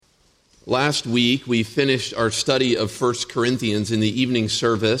Last week, we finished our study of 1 Corinthians in the evening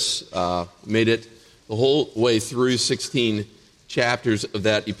service, made it the whole way through 16 chapters of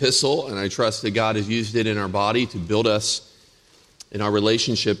that epistle, and I trust that God has used it in our body to build us in our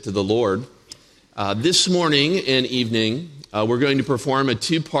relationship to the Lord. This morning and evening, we're going to perform a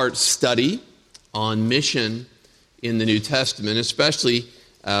two-part study on mission in the New Testament, especially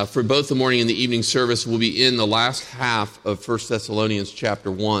for both the morning and the evening service. We'll be in the last half of 1 Thessalonians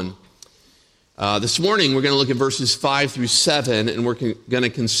chapter 1. This morning, we're going to look at verses 5 through 7, and we're going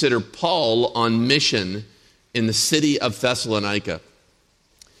to consider Paul on mission in the city of Thessalonica.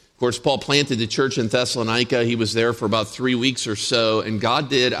 Of course, Paul planted the church in Thessalonica. He was there for about 3 weeks or so, and God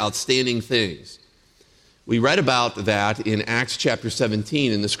did outstanding things. We read about that in Acts chapter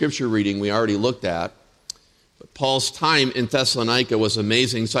 17 in the scripture reading we already looked at. But Paul's time in Thessalonica was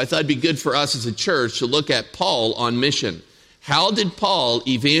amazing, so I thought it'd be good for us as a church to look at Paul on mission. How did Paul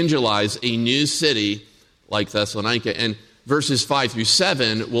evangelize a new city like Thessalonica? And verses 5 through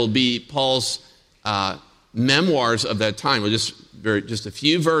 7 will be Paul's memoirs of that time. Just a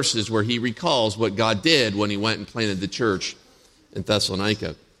few verses where he recalls what God did when he went and planted the church in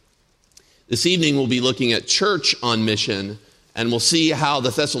Thessalonica. This evening we'll be looking at church on mission, and we'll see how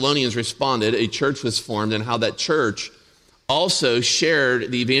the Thessalonians responded. A church was formed, and how that church also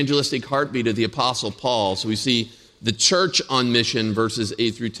shared the evangelistic heartbeat of the Apostle Paul. So we see the church on mission, verses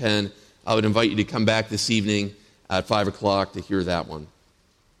 8 through 10. I would invite you to come back this evening at 5 o'clock to hear that one.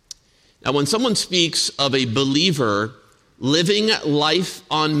 Now, when someone speaks of a believer living life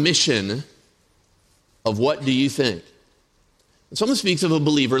on mission, of what do you think? When someone speaks of a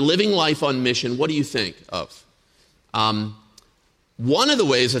believer living life on mission, what do you think of? One of the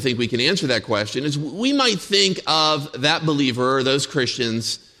ways I think we can answer that question is we might think of that believer or those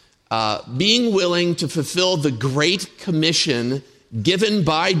Christians being willing to fulfill the great commission given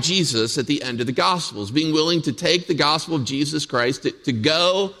by Jesus at the end of the Gospels, being willing to take the gospel of Jesus Christ, to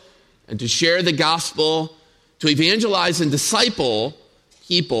go and to share the gospel, to evangelize and disciple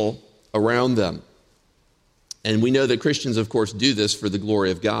people around them. And we know that Christians, of course, do this for the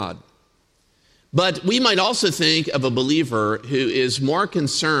glory of God. But we might also think of a believer who is more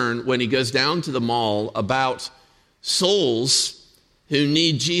concerned when he goes down to the mall about souls who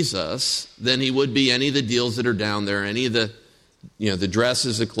need Jesus than he would be any of the deals that are down there, any of the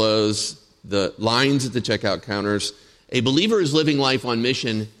dresses, the clothes, the lines at the checkout counters. A believer who's living life on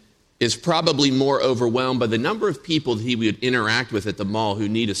mission is probably more overwhelmed by the number of people that he would interact with at the mall who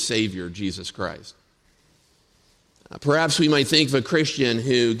need a Savior, Jesus Christ. Perhaps we might think of a Christian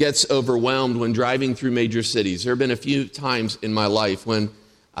who gets overwhelmed when driving through major cities. There have been a few times in my life when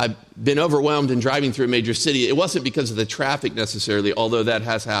I've been overwhelmed in driving through a major city. It wasn't because of the traffic necessarily, although that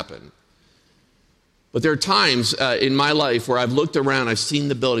has happened. But there are times in my life where I've looked around, I've seen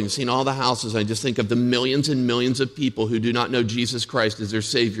the buildings, seen all the houses, I just think of the millions and millions of people who do not know Jesus Christ as their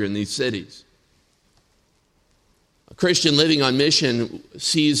Savior in these cities. A Christian living on mission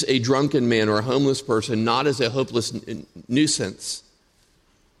sees a drunken man or a homeless person not as a hopeless nuisance,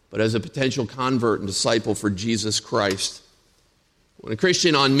 but as a potential convert and disciple for Jesus Christ. When a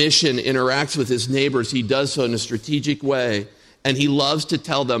Christian on mission interacts with his neighbors, he does so in a strategic way, and he loves to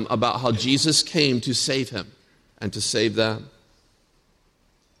tell them about how Jesus came to save him and to save them.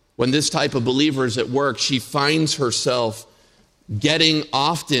 When this type of believer is at work, she finds herself getting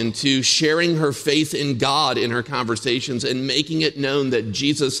often to sharing her faith in God in her conversations and making it known that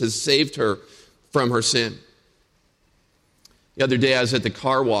Jesus has saved her from her sin. The other day I was at the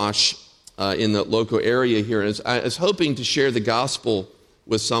car wash in the local area here, and I was hoping to share the gospel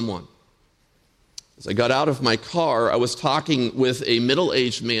with someone. As I got out of my car, I was talking with a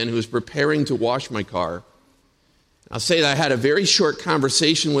middle-aged man who was preparing to wash my car. I'll say that I had a very short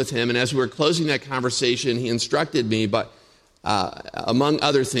conversation with him, and as we were closing that conversation, he instructed me, among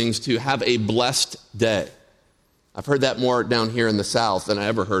other things, to have a blessed day. I've heard that more down here in the South than I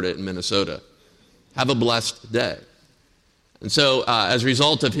ever heard it in Minnesota. Have a blessed day. And so as a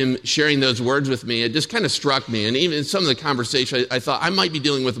result of him sharing those words with me, it just kind of struck me. And even in some of the conversation, I thought I might be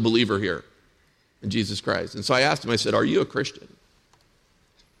dealing with a believer here in Jesus Christ. And so I asked him, I said, "Are you a Christian?"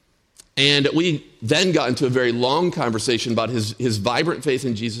 And we then got into a very long conversation about his vibrant faith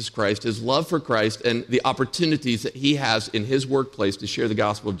in Jesus Christ, his love for Christ, and the opportunities that he has in his workplace to share the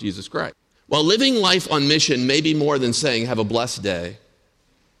gospel of Jesus Christ. While living life on mission may be more than saying, "Have a blessed day,"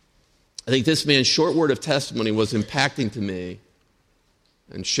 I think this man's short word of testimony was impacting to me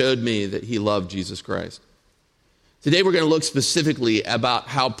and showed me that he loved Jesus Christ. Today we're going to look specifically about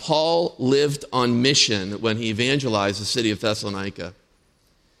how Paul lived on mission when he evangelized the city of Thessalonica.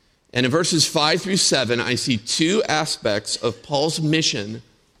 And in verses 5 through 7, I see two aspects of Paul's mission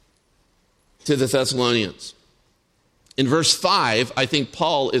to the Thessalonians. In verse 5, I think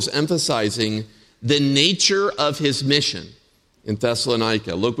Paul is emphasizing the nature of his mission in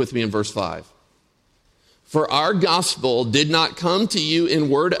Thessalonica. Look with me in verse 5. For our gospel did not come to you in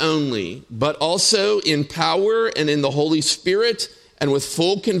word only, but also in power and in the Holy Spirit and with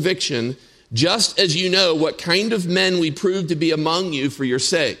full conviction, just as you know what kind of men we proved to be among you for your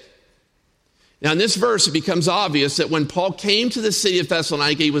sake. Now in this verse, it becomes obvious that when Paul came to the city of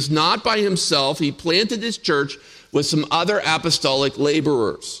Thessalonica, he was not by himself. He planted his church with some other apostolic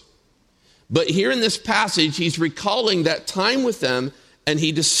laborers. But here in this passage, he's recalling that time with them, and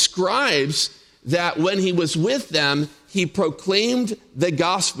he describes that when he was with them, he proclaimed the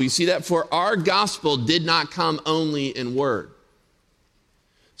gospel. You see that? For our gospel did not come only in word.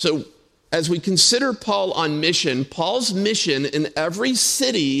 So as we consider Paul on mission, Paul's mission in every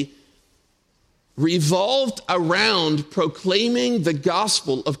city revolved around proclaiming the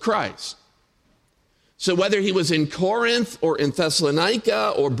gospel of Christ. So whether he was in Corinth or in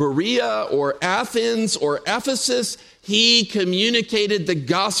Thessalonica or Berea or Athens or Ephesus, he communicated the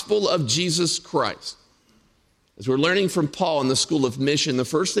gospel of Jesus Christ. As we're learning from Paul in the School of Mission, the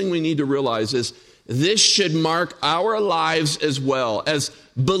first thing we need to realize is this should mark our lives as well, as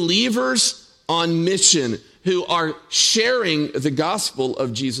believers on mission who are sharing the gospel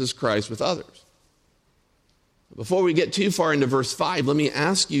of Jesus Christ with others. Before we get too far into verse 5, let me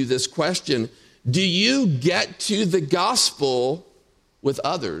ask you this question. Do you get to the gospel with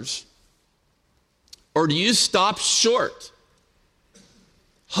others? Or do you stop short,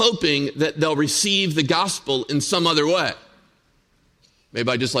 hoping that they'll receive the gospel in some other way? Maybe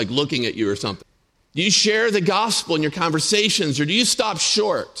by just like looking at you or something. Do you share the gospel in your conversations, or do you stop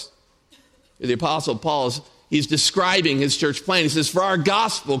short? The Apostle Paul, he's describing his church plan. He says, for our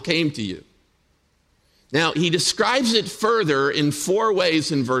gospel came to you. Now, he describes it further in 4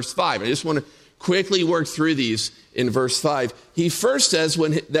 ways in verse 5. I just want to quickly work through these in verse 5. He first says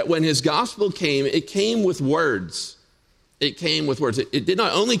that when his gospel came, it came with words. It came with words. It did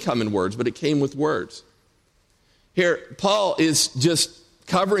not only come in words, but it came with words. Here, Paul is just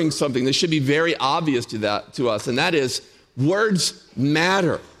covering something that should be very obvious to us, and that is words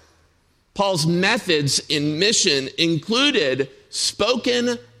matter. Paul's methods in mission included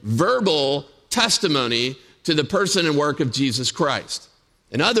spoken, verbal testimony to the person and work of Jesus Christ.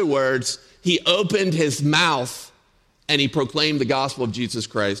 In other words, he opened his mouth and he proclaimed the gospel of Jesus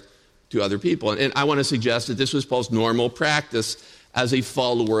Christ to other people. And I want to suggest that this was Paul's normal practice as a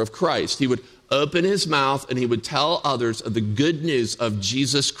follower of Christ. He would open his mouth and he would tell others of the good news of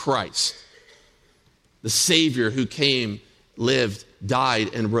Jesus Christ, the Savior who came, lived,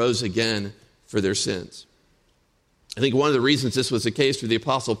 died, and rose again for their sins. I think one of the reasons this was the case for the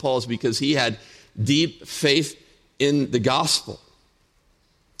Apostle Paul is because he had deep faith in the gospel.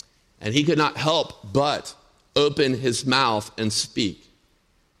 And he could not help but open his mouth and speak.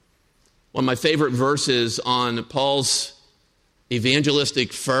 One of my favorite verses on Paul's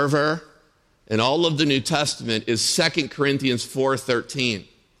evangelistic fervor in all of the New Testament is 2 Corinthians 4:13.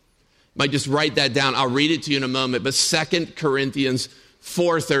 Might just write that down. I'll read it to you in a moment, but 2 Corinthians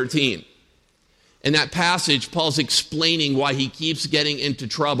 4:13. In that passage, Paul's explaining why he keeps getting into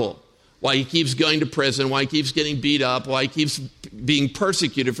trouble, why he keeps going to prison, why he keeps getting beat up, why he keeps being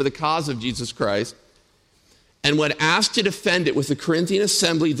persecuted for the cause of Jesus Christ. And when asked to defend it with the Corinthian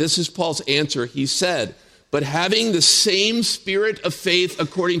assembly, this is Paul's answer. He said, but having the same spirit of faith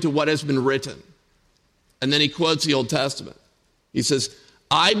according to what has been written. And then he quotes the Old Testament. He says,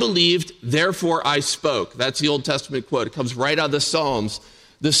 I believed, therefore I spoke. That's the Old Testament quote. It comes right out of the Psalms.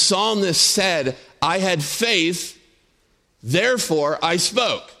 The psalmist said, I had faith, therefore I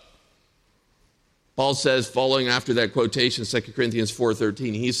spoke. Paul says, following after that quotation, 2 Corinthians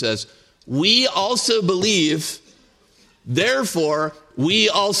 4:13, he says, we also believe, therefore we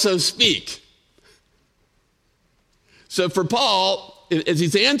also speak. So for Paul, as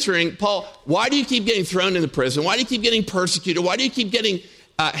he's answering, Paul, why do you keep getting thrown into prison? Why do you keep getting persecuted? Why do you keep getting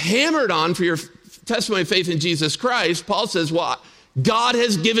hammered on for your testimony of faith in Jesus Christ? Paul says, well, God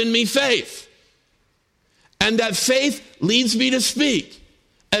has given me faith. And that faith leads me to speak.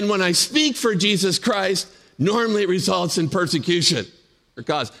 And when I speak for Jesus Christ, normally it results in persecution or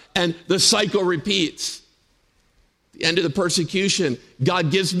cause. And the cycle repeats. At the end of the persecution, God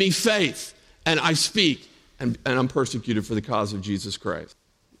gives me faith. And I speak. And I'm persecuted for the cause of Jesus Christ.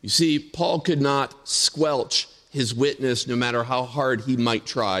 You see, Paul could not squelch his witness no matter how hard he might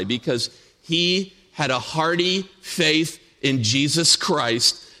try, because he had a hearty faith in Jesus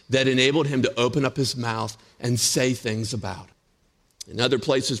Christ that enabled him to open up his mouth and say things about it. In other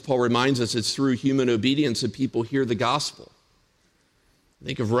places, Paul reminds us it's through human obedience that people hear the gospel.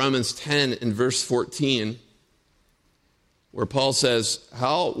 Think of Romans 10 in verse 14, where Paul says,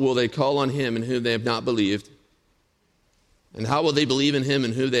 how will they call on him in whom they have not believed? And how will they believe in him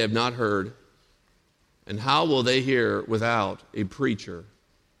in whom they have not heard? And how will they hear without a preacher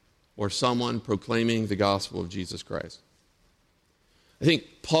or someone proclaiming the gospel of Jesus Christ? I think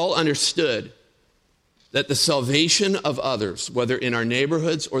Paul understood that the salvation of others, whether in our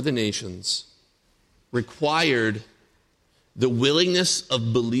neighborhoods or the nations, required the willingness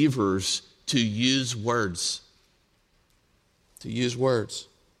of believers to use words. To use words.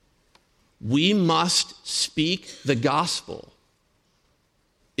 We must speak the gospel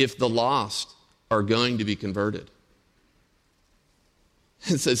if the lost are going to be converted.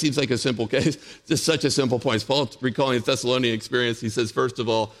 And so it seems like a simple case, just such a simple point. Paul, recalling the Thessalonian experience, he says, first of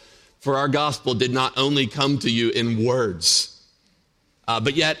all, for our gospel did not only come to you in words,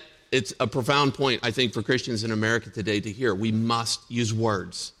 but yet it's a profound point, I think, for Christians in America today to hear. We must use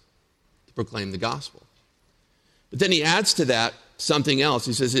words to proclaim the gospel. But then he adds to that something else.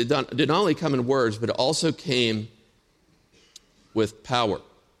 He says it did not only come in words, but it also came with power.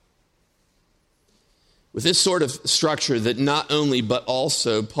 With this sort of structure that not only but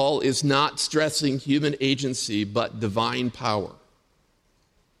also, Paul is not stressing human agency but divine power.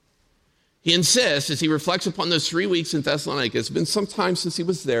 He insists, as he reflects upon those 3 weeks in Thessalonica, it's been some time since he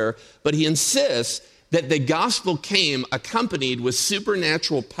was there, but he insists that the gospel came accompanied with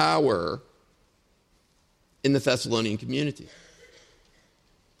supernatural power in the Thessalonian community.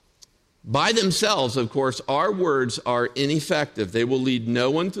 By themselves, of course, our words are ineffective. They will lead no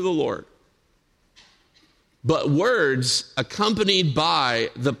one to the Lord. But words accompanied by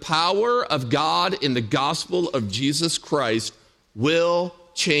the power of God in the gospel of Jesus Christ will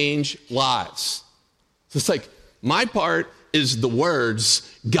change lives. So it's like, my part is the words.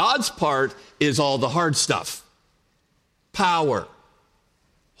 God's part is all the hard stuff. Power,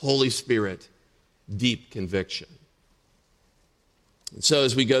 Holy Spirit, deep conviction. And so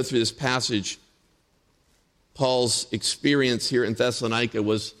as we go through this passage, Paul's experience here in Thessalonica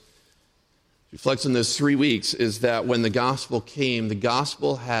reflects on those 3 weeks, is that when the gospel came, the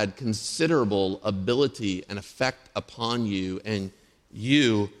gospel had considerable ability and effect upon you, and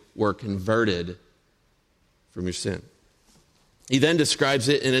you were converted from your sin. He then describes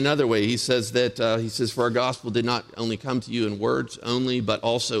it in another way. He says for our gospel did not only come to you in words only, but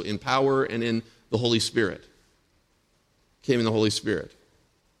also in power and in the Holy Spirit. Came in the Holy Spirit.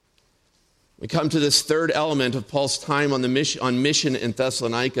 We come to this third element of Paul's time on mission in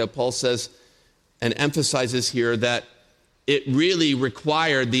Thessalonica. Paul says and emphasizes here that it really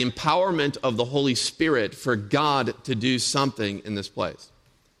required the empowerment of the Holy Spirit for God to do something in this place.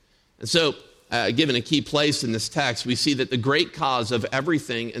 And so, given a key place in this text, we see that the great cause of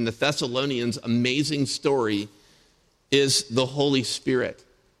everything in the Thessalonians' amazing story is the Holy Spirit.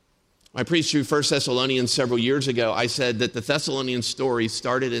 When I preached through 1 Thessalonians several years ago, I said that the Thessalonian story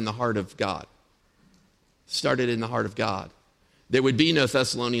started in the heart of God. Started in the heart of God. There would be no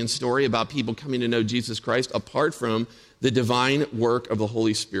Thessalonian story about people coming to know Jesus Christ apart from the divine work of the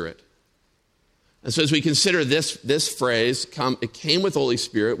Holy Spirit. And so as we consider this phrase, it came with the Holy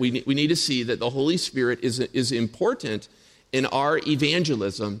Spirit, we need to see that the Holy Spirit is important in our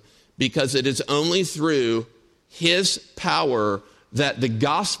evangelism, because it is only through his power that the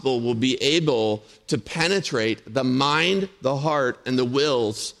gospel will be able to penetrate the mind, the heart, and the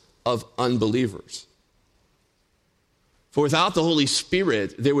wills of unbelievers. For without the Holy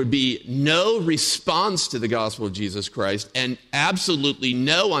Spirit, there would be no response to the gospel of Jesus Christ and absolutely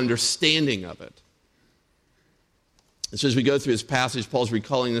no understanding of it. And so as we go through this passage, Paul's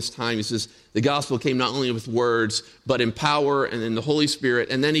recalling this time. He says, the gospel came not only with words, but in power and in the Holy Spirit.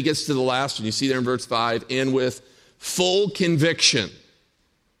 And then he gets to the last one. You see there in verse 5, and with full conviction.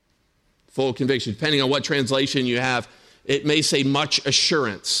 Full conviction. Depending on what translation you have, it may say much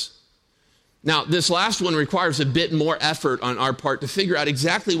assurance. Now, this last one requires a bit more effort on our part to figure out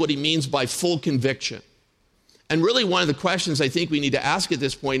exactly what he means by full conviction. And really one of the questions I think we need to ask at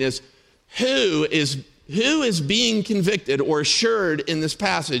this point is, who is being convicted or assured in this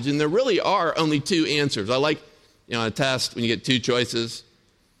passage? And there really are only two answers. I like, a test when you get two choices.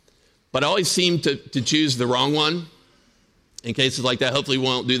 But I always seem to choose the wrong one. In cases like that, hopefully we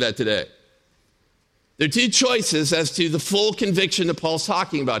won't do that today. There are two choices as to the full conviction that Paul's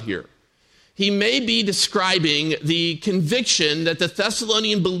talking about here. He may be describing the conviction that the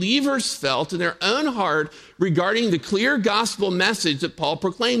Thessalonian believers felt in their own heart regarding the clear gospel message that Paul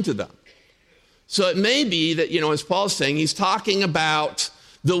proclaimed to them. So it may be that, as Paul's saying, he's talking about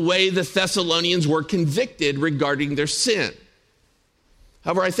the way the Thessalonians were convicted regarding their sin.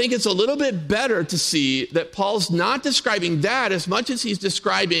 However, I think it's a little bit better to see that Paul's not describing that as much as he's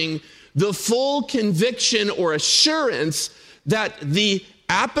describing the full conviction or assurance that the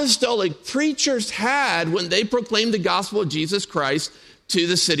apostolic preachers had when they proclaimed the gospel of Jesus Christ to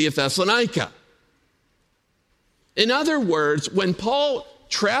the city of Thessalonica. In other words, when Paul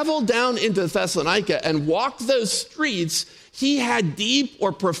traveled down into Thessalonica and walked those streets, he had deep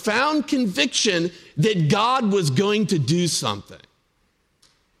or profound conviction that God was going to do something.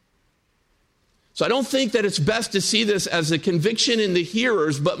 So I don't think that it's best to see this as a conviction in the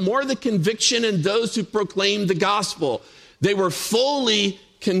hearers, but more the conviction in those who proclaimed the gospel. They were fully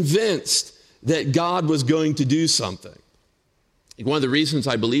convinced that God was going to do something. One of the reasons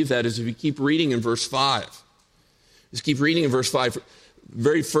I believe that is if you keep reading in verse 5. Just keep reading in verse 5.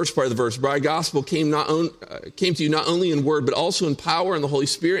 Very first part of the verse, "But our gospel came to you not only in word, but also in power and the Holy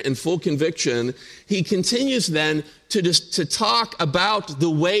Spirit and full conviction." He continues then to talk about the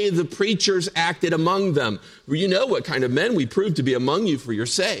way the preachers acted among them. You know what kind of men we proved to be among you for your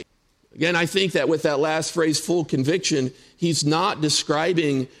sake. Again, I think that with that last phrase, full conviction, he's not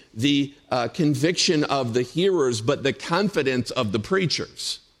describing the conviction of the hearers, but the confidence of the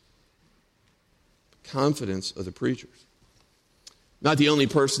preachers. Confidence of the preachers. Not the only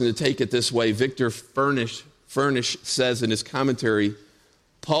person to take it this way. Victor Furnish says in his commentary,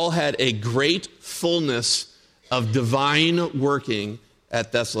 Paul had a great fullness of divine working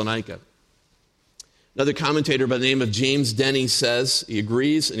at Thessalonica. Another commentator by the name of James Denny says, he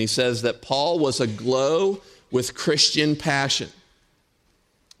agrees, and he says that Paul was aglow with Christian passion.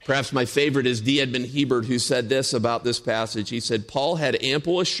 Perhaps my favorite is D. Edmund Hebert, who said this about this passage. He said, Paul had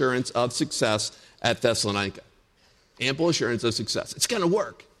ample assurance of success at Thessalonica. Ample assurance of success. It's going to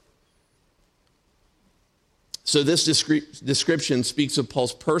work. So this description speaks of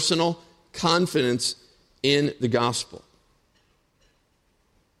Paul's personal confidence in the gospel.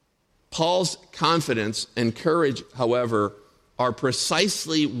 Paul's confidence and courage, however, are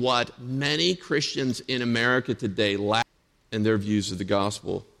precisely what many Christians in America today lack in their views of the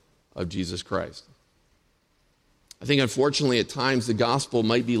gospel of Jesus Christ. I think, unfortunately, at times the gospel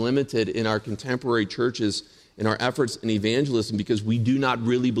might be limited in our contemporary churches in our efforts in evangelism because we do not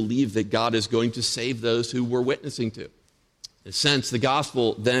really believe that God is going to save those who we're witnessing to. In a sense, the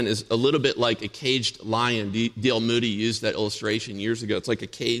gospel then is a little bit like a caged lion. D.L. Moody used that illustration years ago. It's like a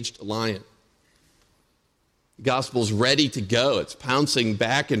caged lion. The gospel's ready to go. It's pouncing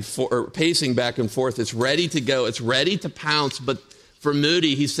back and forth, pacing back and forth. It's ready to go. It's ready to pounce. But for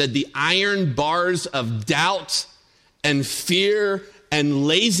Moody, he said, the iron bars of doubt and fear and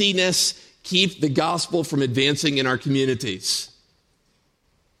laziness keep the gospel from advancing in our communities.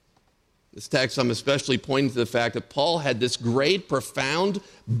 This text, I'm especially pointing to the fact that Paul had this great, profound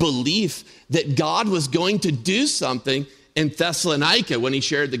belief that God was going to do something in Thessalonica when he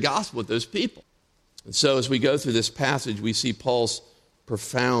shared the gospel with those people. And so as we go through this passage, we see Paul's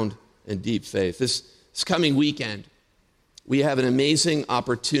profound and deep faith. This coming weekend, we have an amazing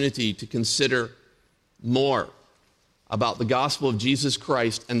opportunity to consider more about the gospel of Jesus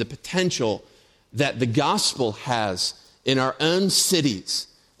Christ and the potential that the gospel has in our own cities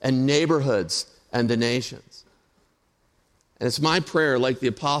and neighborhoods and the nations. And it's my prayer, like the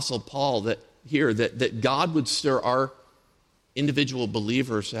Apostle Paul, that God would stir our individual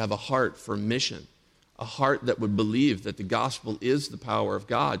believers to have a heart for mission, a heart that would believe that the gospel is the power of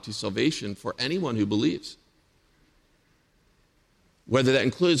God to salvation for anyone who believes. Whether that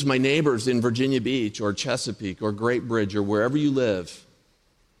includes my neighbors in Virginia Beach or Chesapeake or Great Bridge or wherever you live.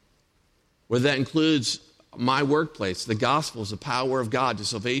 Whether that includes my workplace, the gospel is the power of God to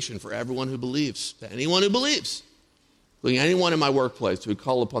salvation for everyone who believes, to anyone who believes, including anyone in my workplace who would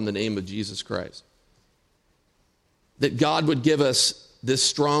call upon the name of Jesus Christ. That God would give us this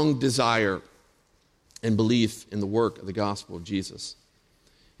strong desire and belief in the work of the gospel of Jesus.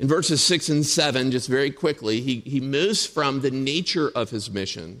 In verses 6 and 7, just very quickly, he moves from the nature of his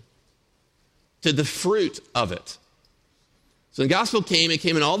mission to the fruit of it. So the gospel came, it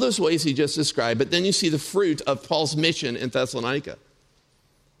came in all those ways he just described, but then you see the fruit of Paul's mission in Thessalonica.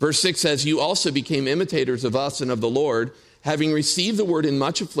 Verse 6 says, you also became imitators of us and of the Lord, having received the word in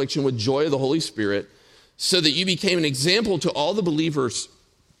much affliction with joy of the Holy Spirit, so that you became an example to all the believers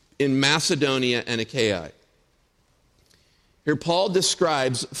in Macedonia and Achaia. Here Paul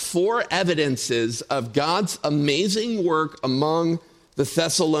describes 4 evidences of God's amazing work among the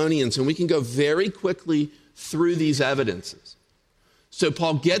Thessalonians, and we can go very quickly through these evidences. So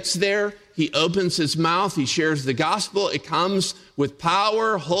Paul gets there, he opens his mouth, he shares the gospel, it comes with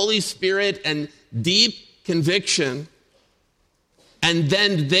power, Holy Spirit, and deep conviction, and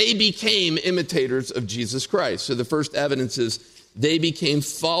then they became imitators of Jesus Christ. So the first evidence is they became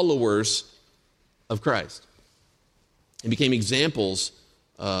followers of Christ. They became examples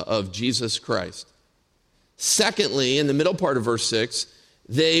of Jesus Christ. Secondly, in the middle part of verse 6,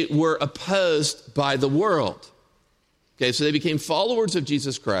 they were opposed by the world. Okay, so they became followers of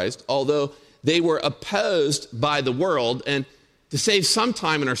Jesus Christ, although they were opposed by the world. And to save some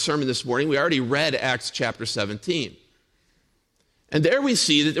time in our sermon this morning, we already read Acts chapter 17. And there we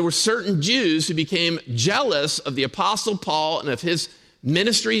see that there were certain Jews who became jealous of the Apostle Paul and of his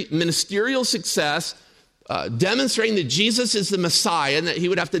ministerial success, demonstrating that Jesus is the Messiah and that he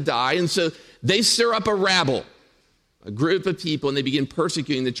would have to die. And so they stir up a rabble, a group of people, and they begin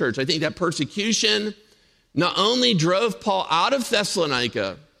persecuting the church. I think that persecution not only drove Paul out of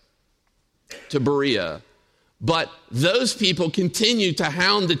Thessalonica to Berea, but those people continued to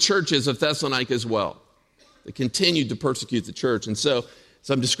hound the churches of Thessalonica as well. They continued to persecute the church. And so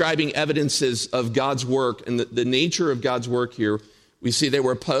I'm describing evidences of God's work and the nature of God's work here. We see they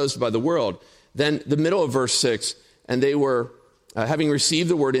were opposed by the world. Then the middle of verse 6, and they were, having received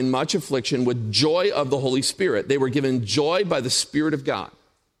the word in much affliction with joy of the Holy Spirit. They were given joy by the Spirit of God.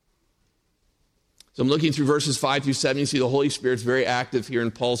 So I'm looking through verses 5 through 7. You see the Holy Spirit's very active here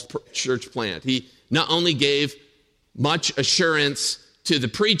in Paul's church plant. He not only gave much assurance to the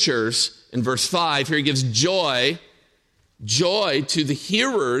preachers in verse 5, here he gives joy to the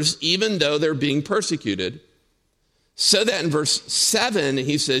hearers, even though they're being persecuted. So that in verse 7,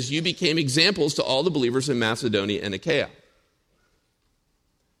 he says, you became examples to all the believers in Macedonia and Achaia.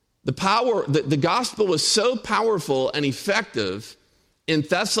 The gospel was so powerful and effective in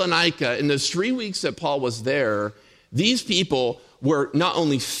Thessalonica. In those 3 weeks that Paul was there, these people were not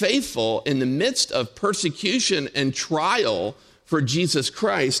only faithful in the midst of persecution and trial for Jesus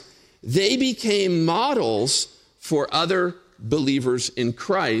Christ, they became models for other believers in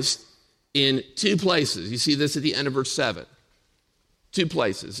Christ in two places. You see this at the end of verse 7. Two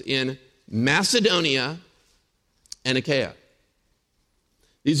places, in Macedonia and Achaia.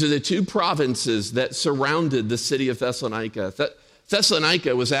 These are the two provinces that surrounded the city of Thessalonica.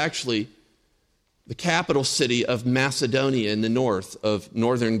 Thessalonica was actually the capital city of Macedonia in the north of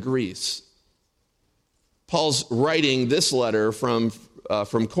northern Greece. Paul's writing this letter from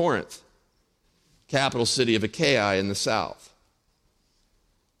Corinth, capital city of Achaia in the south.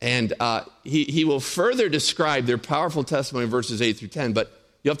 And he will further describe their powerful testimony in verses 8 through 10, but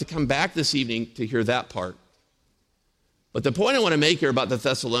you'll have to come back this evening to hear that part. But the point I want to make here about the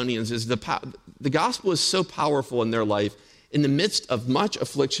Thessalonians is the gospel is so powerful in their life. In the midst of much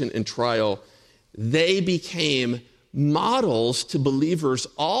affliction and trial, they became models to believers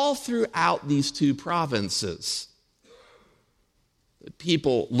all throughout these two provinces.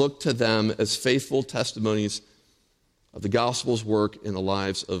 People looked to them as faithful testimonies of the gospel's work in the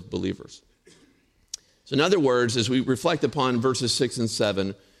lives of believers. So in other words, as we reflect upon verses 6 and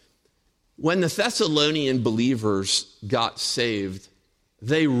 7, when the Thessalonian believers got saved,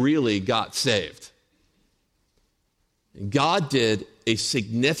 they really got saved. And God did a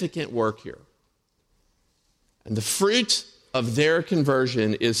significant work here. And the fruit of their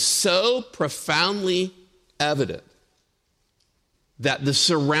conversion is so profoundly evident that the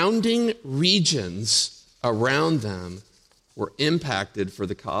surrounding regions around them were impacted for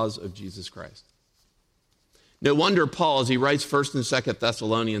the cause of Jesus Christ. No wonder Paul, as he writes 1st and 2nd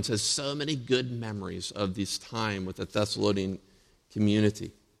Thessalonians, has so many good memories of this time with the Thessalonian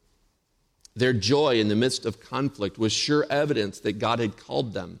community. Their joy in the midst of conflict was sure evidence that God had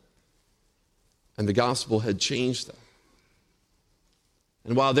called them and the gospel had changed them.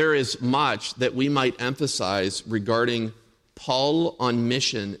 And while there is much that we might emphasize regarding Paul on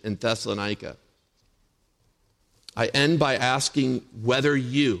mission in Thessalonica, I end by asking whether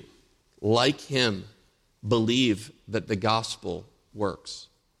you, like him, believe that the gospel works.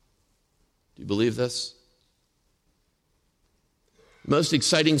 Do you believe this? Most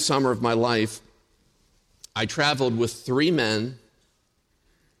exciting summer of my life, I traveled with three men,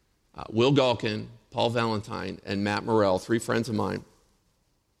 Will Galkin, Paul Valentine, and Matt Morrell, three friends of mine,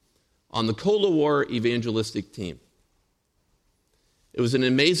 on the Cold War evangelistic team. It was an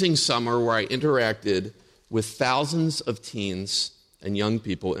amazing summer where I interacted with thousands of teens and young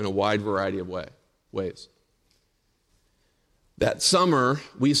people in a wide variety of ways. That summer,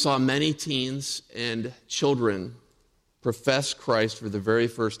 we saw many teens and children profess Christ for the very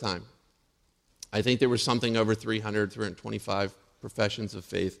first time. I think there was something over 325 professions of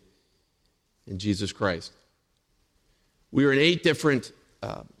faith in Jesus Christ. We were in 8 different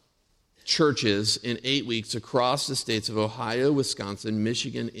churches in 8 weeks across the states of Ohio, Wisconsin,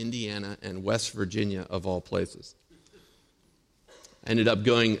 Michigan, Indiana, and West Virginia, of all places. I ended up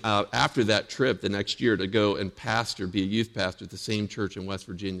going after that trip the next year to go and be a youth pastor at the same church in West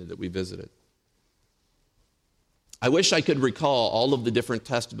Virginia that we visited. I wish I could recall all of the different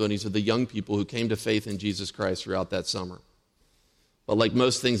testimonies of the young people who came to faith in Jesus Christ throughout that summer. But like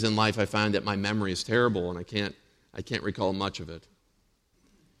most things in life, I find that my memory is terrible and I can't recall much of it.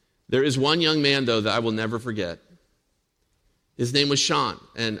 There is one young man, though, that I will never forget. His name was Sean,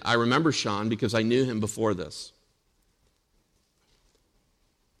 and I remember Sean because I knew him before this.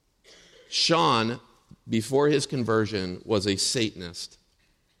 Sean, before his conversion, was a Satanist.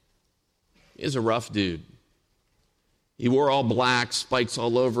 He was a rough dude. He wore all black, spikes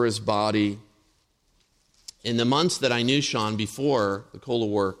all over his body. In the months that I knew Sean before the Cold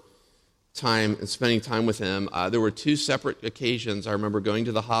War time and spending time with him, there were two separate occasions I remember going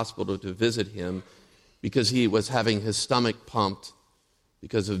to the hospital to visit him because he was having his stomach pumped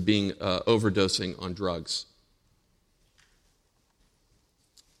because of being overdosing on drugs.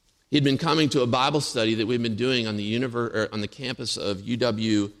 He'd been coming to a Bible study that we'd been doing on the campus of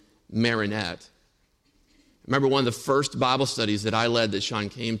UW Marinette. I remember one of the first Bible studies that I led that Sean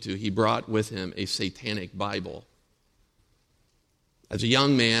came to, he brought with him a satanic Bible. As a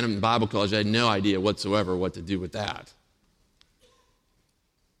young man in Bible college, I had no idea whatsoever what to do with that.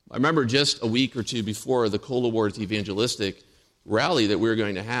 I remember just a week or two before the Cold War's evangelistic rally that we were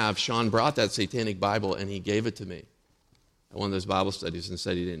going to have, Sean brought that satanic Bible and he gave it to me at one of those Bible studies and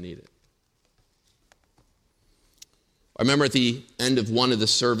said he didn't need it. I remember at the end of one of the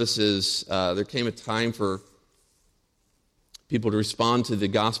services, there came a time for people to respond to the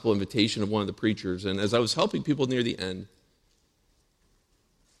gospel invitation of one of the preachers. And as I was helping people near the end,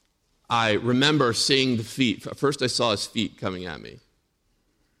 I remember seeing the feet. First I saw his feet coming at me.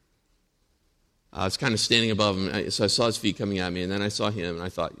 I was kind of standing above him, so I saw his feet coming at me, and then I saw him, and I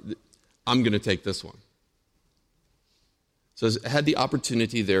thought, I'm going to take this one. So I had the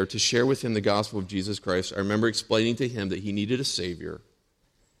opportunity there to share with him the gospel of Jesus Christ. I remember explaining to him that he needed a Savior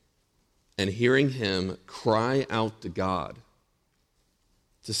and hearing him cry out to God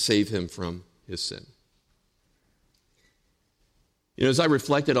to save him from his sin. You know, as I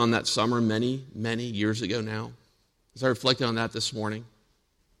reflected on that summer many, many years ago now, as I reflected on that this morning,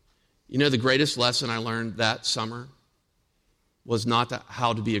 you know, the greatest lesson I learned that summer was not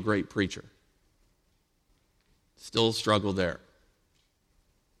how to be a great preacher. Still struggle there.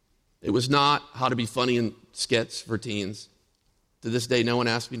 It was not how to be funny in skits for teens. To this day, no one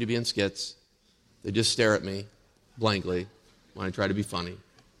asks me to be in skits. They just stare at me blankly when I try to be funny.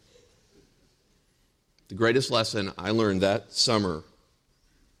 The greatest lesson I learned that summer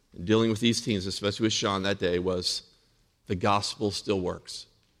in dealing with these teens, especially with Sean that day, was the gospel still works.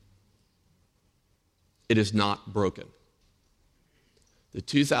 It is not broken. The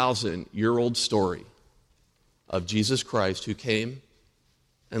 2,000-year-old story of Jesus Christ who came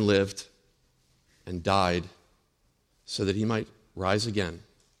and lived and died so that he might rise again.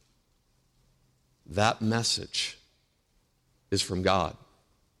 That message is from God.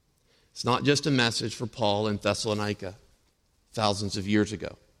 It's not just a message for Paul in Thessalonica thousands of years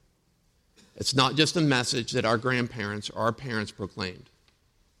ago. It's not just a message that our grandparents or our parents proclaimed.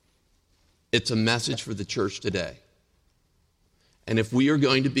 It's a message for the church today. And if we are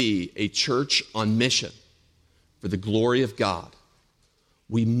going to be a church on mission for the glory of God,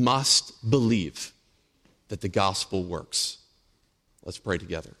 we must believe that the gospel works. Let's pray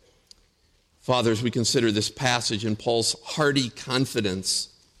together. Father, as we consider this passage and Paul's hearty confidence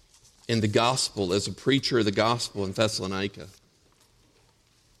in the gospel as a preacher of the gospel in Thessalonica,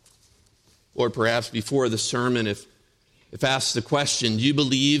 Lord, perhaps before the sermon, if asked the question, do you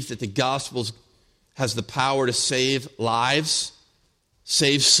believe that the gospel has the power to save lives,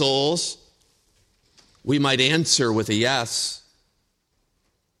 save souls? We might answer with a yes.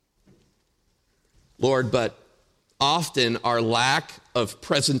 Lord, but often our lack of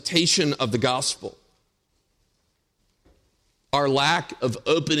presentation of the gospel, our lack of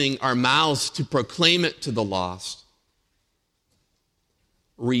opening our mouths to proclaim it to the lost,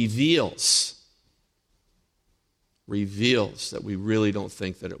 reveals that we really don't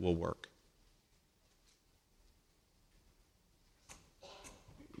think that it will work.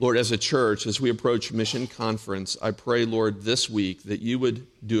 Lord, as a church, as we approach Mission Conference, I pray, Lord, this week that you would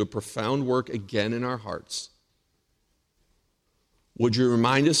do a profound work again in our hearts. Would you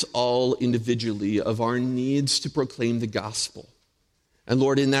remind us all individually of our needs to proclaim the gospel? And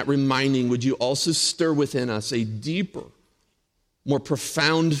Lord, in that reminding, would you also stir within us a deeper, more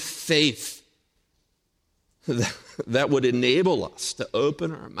profound faith that would enable us to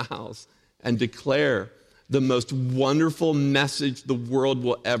open our mouths and declare the most wonderful message the world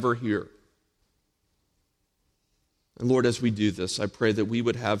will ever hear. And Lord, as we do this, I pray that we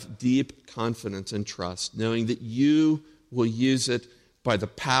would have deep confidence and trust, knowing that you will use it by the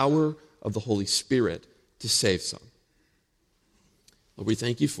power of the Holy Spirit to save some. Lord, we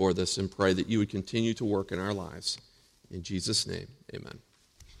thank you for this and pray that you would continue to work in our lives. In Jesus' name, amen.